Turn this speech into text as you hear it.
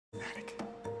cinematic.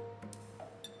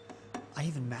 I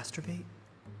even masturbate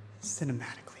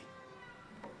cinematically.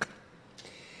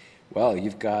 Well,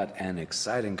 you've got an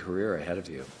exciting career ahead of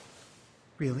you.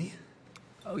 Really?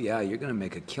 Oh yeah, you're gonna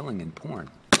make a killing in porn.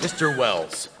 Mr.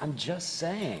 Wells. I'm just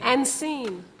saying. And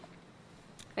scene.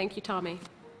 Thank you, Tommy.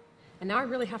 And now I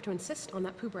really have to insist on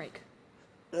that poo break.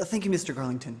 Thank you, Mr.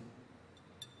 Garlington.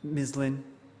 Ms. Lynn.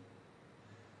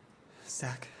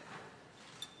 Zach.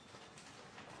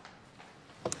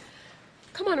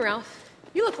 Come on, Ralph.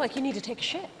 You look like you need to take a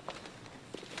shit.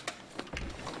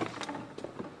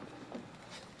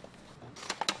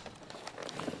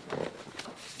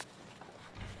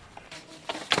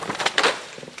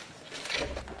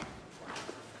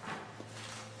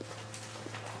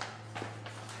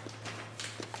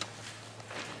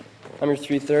 Number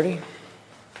 330.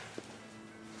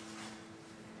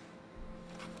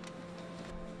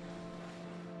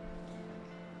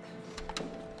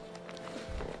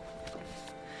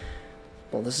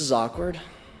 Well, this is awkward.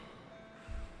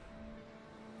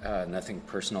 Nothing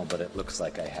personal, but it looks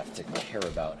like I have to care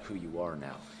about who you are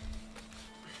now.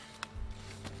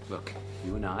 Look,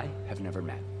 you and I have never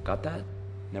met. Got that?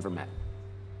 Never met.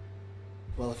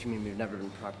 Well, if you mean we've never been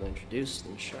properly introduced,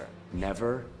 then sure.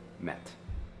 Never met.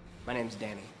 My name's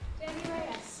Danny. Danny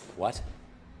Reyes. What?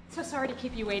 So sorry to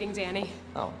keep you waiting, Danny.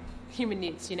 Oh, Human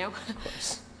needs, you know? of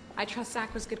course. I trust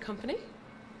Zach was good company.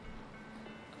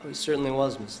 Oh, he certainly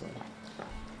was, Miss Lynn.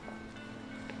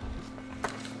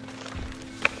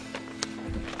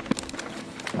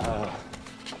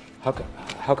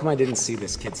 How come I didn't see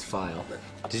this kid's file?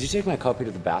 Did you take my copy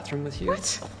to the bathroom with you?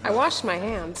 What? I washed my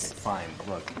hands. Fine,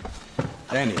 look.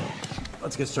 Danny,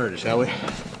 let's get started, shall we?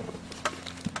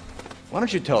 Why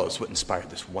don't you tell us what inspired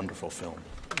this wonderful film?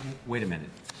 Wait a minute.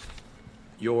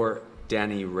 You're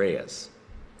Danny Reyes.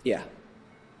 Yeah,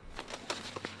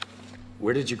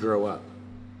 Where did you grow up?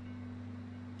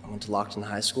 I went to Lockton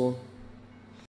High School.